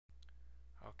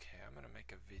I'm going to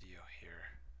make a video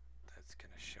here that's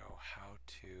going to show how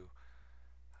to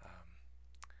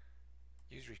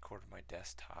use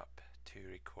RecordMydesktop to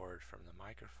record from the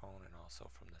microphone and also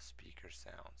from the speaker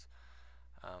sounds.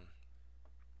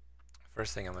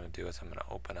 First thing I'm going to do is I'm going to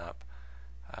open up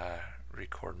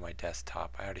RecordMydesktop.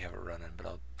 I already have it running, but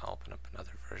I'll open up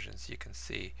another version so you can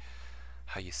see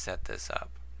how you set this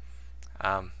up.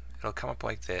 It'll come up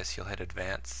like this. You'll hit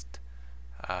Advanced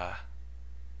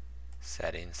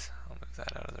Settings. I'll move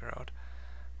that out of the road.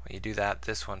 When you do that,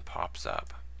 this one pops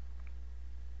up.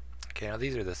 Okay, now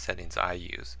these are the settings I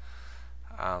use.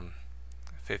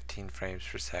 15 frames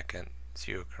per second,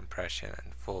 0 compression,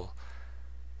 and full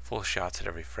shots at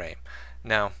every frame.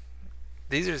 Now,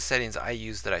 these are the settings I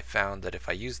use that I found that if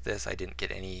I used this, I didn't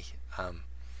get any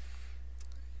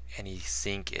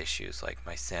sync issues, like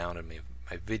my sound and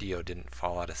my video didn't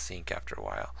fall out of sync after a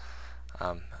while.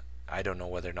 I don't know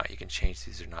whether or not you can change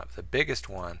these or not. The biggest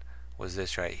one was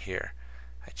this right here.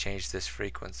 I changed this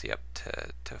frequency up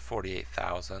to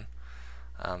 48,000.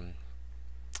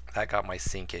 That got my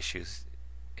sync issues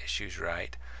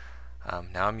right.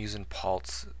 Now I'm using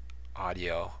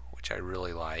pulseAudio, which I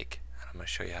really like, and I'm going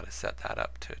to show you how to set that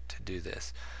up to do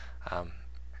this.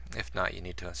 If not, you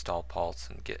need to install Pulse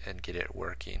and get it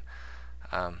working.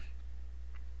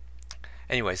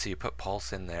 Anyway, so you put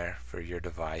Pulse in there for your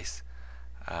device,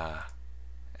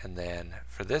 and then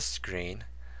for this screen,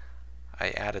 I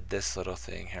added this little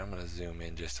thing here. I'm going to zoom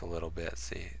in just a little bit,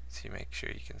 see make sure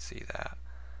you can see that.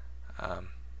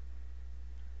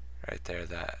 Right there,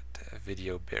 that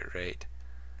video bit rate.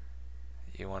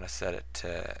 You want to set it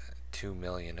to 2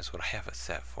 million is what I have it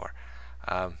set for.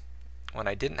 When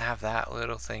I didn't have that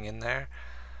little thing in there,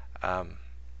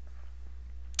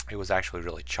 it was actually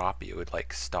really choppy. It would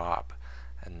like stop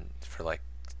and for like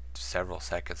several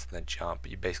seconds and then jump.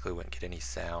 You basically wouldn't get any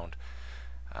sound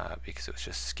because it was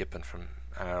just skipping from,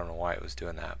 I don't know why it was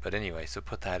doing that, but anyway, so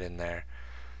put that in there.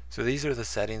 So these are the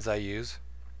settings I use.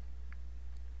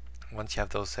 Once you have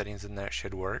those settings in there, it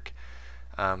should work.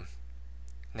 Now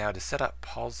to set up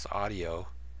pulseAudio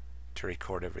to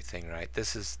record everything, right,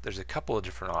 there's a couple of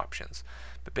different options,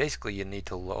 but basically you need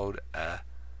to load a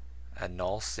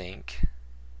null sync.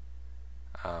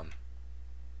 Let's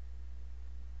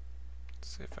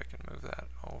see if I can move that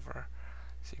over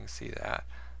so you can see that.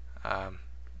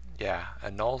 Yeah,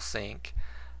 a null sync,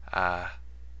 and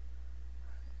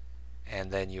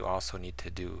then you also need to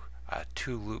do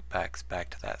 2 loopbacks back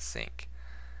to that sync.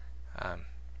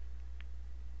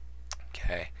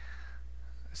 Okay,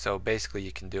 so basically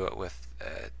you can do it with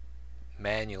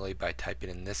manually by typing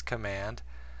in this command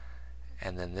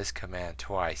and then this command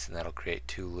twice, and that'll create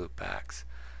 2 loopbacks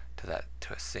to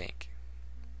a sync.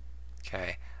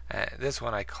 Okay, this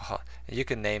one I call, you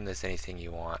can name this anything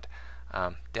you want.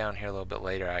 Down here a little bit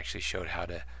later I actually showed how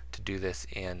to do this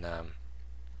in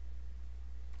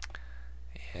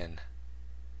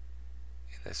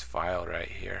this file right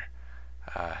here.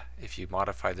 If you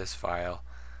modify this file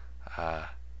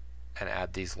and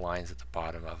add these lines at the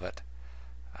bottom of it,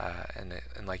 and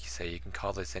like you say, you can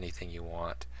call this anything you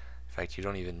want. In fact, you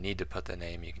don't even need to put the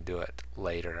name. You can do it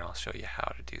later, and I'll show you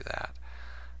how to do that.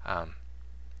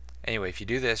 Anyway, if you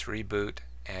do this, reboot,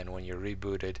 and when you're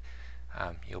rebooted,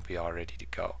 you'll be all ready to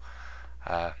go.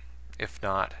 If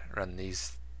not, run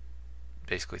these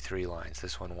basically 3 lines.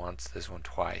 This one once, this one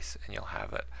twice, and you'll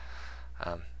have it.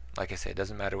 Like I say, it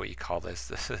doesn't matter what you call this.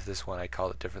 This one I call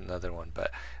it different than the other one,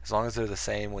 but as long as they're the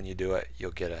same when you do it,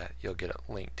 you'll get it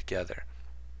linked together.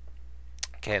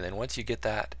 Okay, and then once you get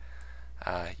that,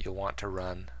 you'll want to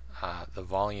run the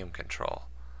volume control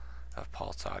of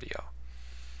pulseAudio,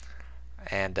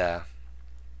 and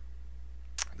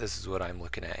this is what I'm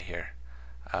looking at here.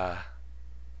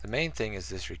 The main thing is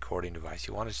this recording device.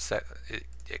 You want to set it.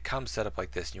 It comes set up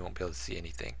like this, and you won't be able to see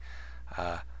anything.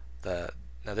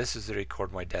 Now this is the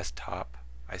RecordMydesktop.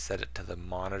 I set it to the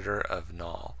monitor of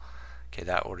null. Okay,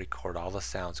 that will record all the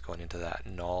sounds going into that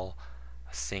null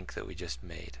sync that we just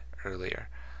made earlier.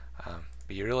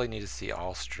 But you really need to see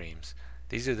all streams.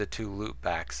 These are the 2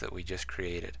 loopbacks that we just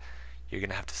created. You're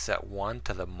going to have to set one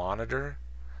to the monitor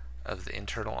of the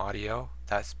internal audio.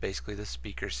 That's basically the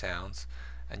speaker sounds.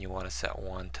 And you want to set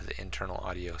one to the internal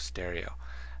audio stereo.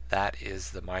 That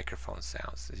is the microphone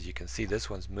sounds. As you can see, this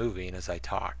one's moving as I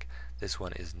talk. This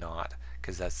one is not,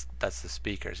 because that's the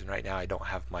speakers. And right now I don't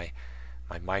have my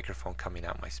microphone coming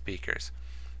out my speakers.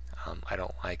 I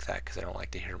don't like that because I don't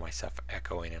like to hear myself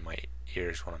echoing in my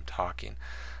ears when I'm talking.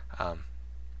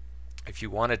 If you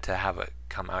wanted to have it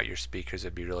come out your speakers,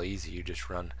 it'd be really easy. You just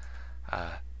run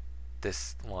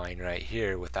this line right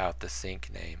here without the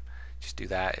sync name. Just do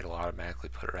that, it'll automatically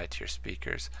put it right to your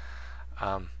speakers.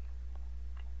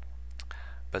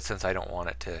 but since I don't want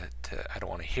it I don't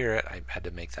want to hear it, I had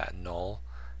to make that null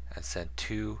and send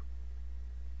two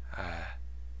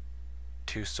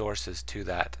sources to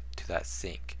that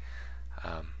sync.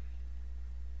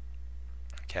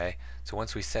 Okay, so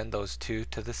once we send those two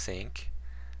to the sync,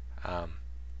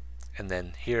 and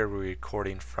then here we're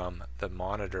recording from the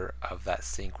monitor of that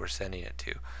sync we're sending it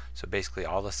to. So basically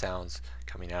all the sounds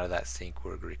coming out of that sync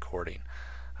we're recording.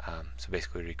 So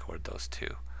basically we record those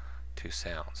two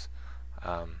sounds.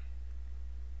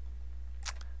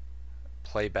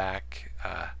 Playback,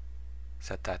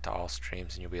 set that to all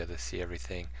streams and you'll be able to see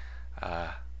everything.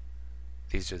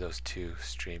 These are those two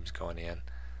streams going in.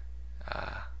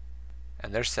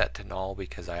 And they're set to null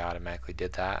because I automatically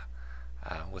did that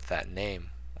with that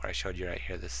name where I showed you right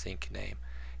here, the sync name.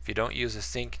 If you don't use a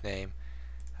sync name,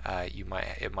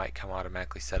 it might come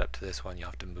automatically set up to this one. You'll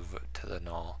have to move it to the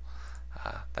null.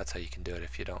 That's how you can do it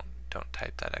if you don't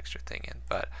type that extra thing in.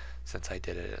 But since I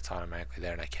did it, it's automatically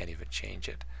there and I can't even change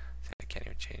it. I can't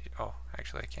even change it. Oh,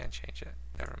 actually I can change it.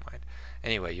 Never mind.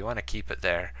 Anyway, you want to keep it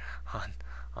there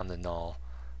on the null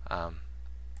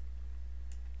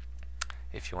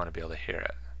if you want to be able to hear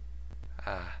it.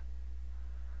 I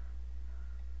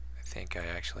think I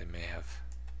actually may have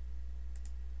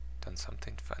done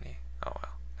something funny. Oh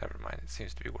well, never mind. It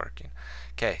seems to be working.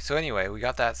 Okay, so anyway, we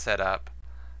got that set up.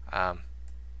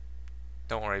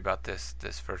 Don't worry about this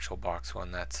VirtualBox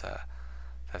one. That's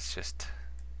just,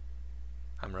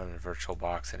 I'm running a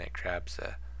VirtualBox and it grabs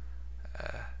a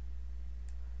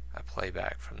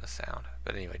playback from the sound.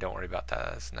 But anyway, don't worry about that.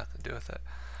 That has nothing to do with it.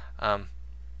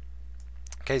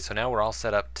 Okay, so now we're all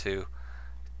set up to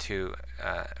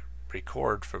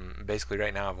record from, basically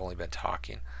right now I've only been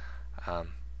talking.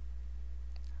 I'm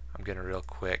going to real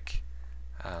quick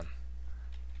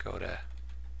go to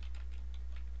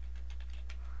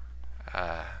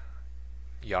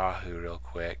Yahoo real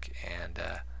quick and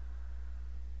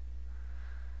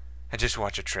just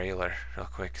watch a trailer real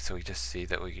quick so we just see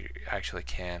that we actually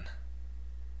can.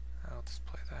 I'll just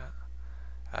play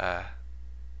that.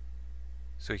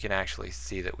 So we can actually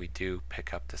see that we do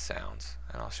pick up the sounds,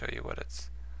 and I'll show you what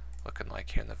it's looking like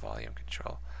here in the volume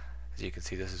control. As you can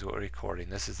see, this is what we're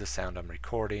recording. This is the sound I'm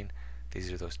recording.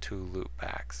 These are those two loop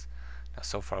backs. Now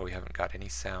so far we haven't got any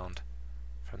sound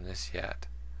from this yet.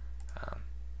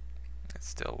 It's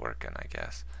still working, I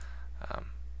guess.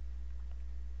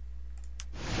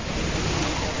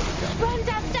 Run,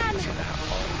 Dad!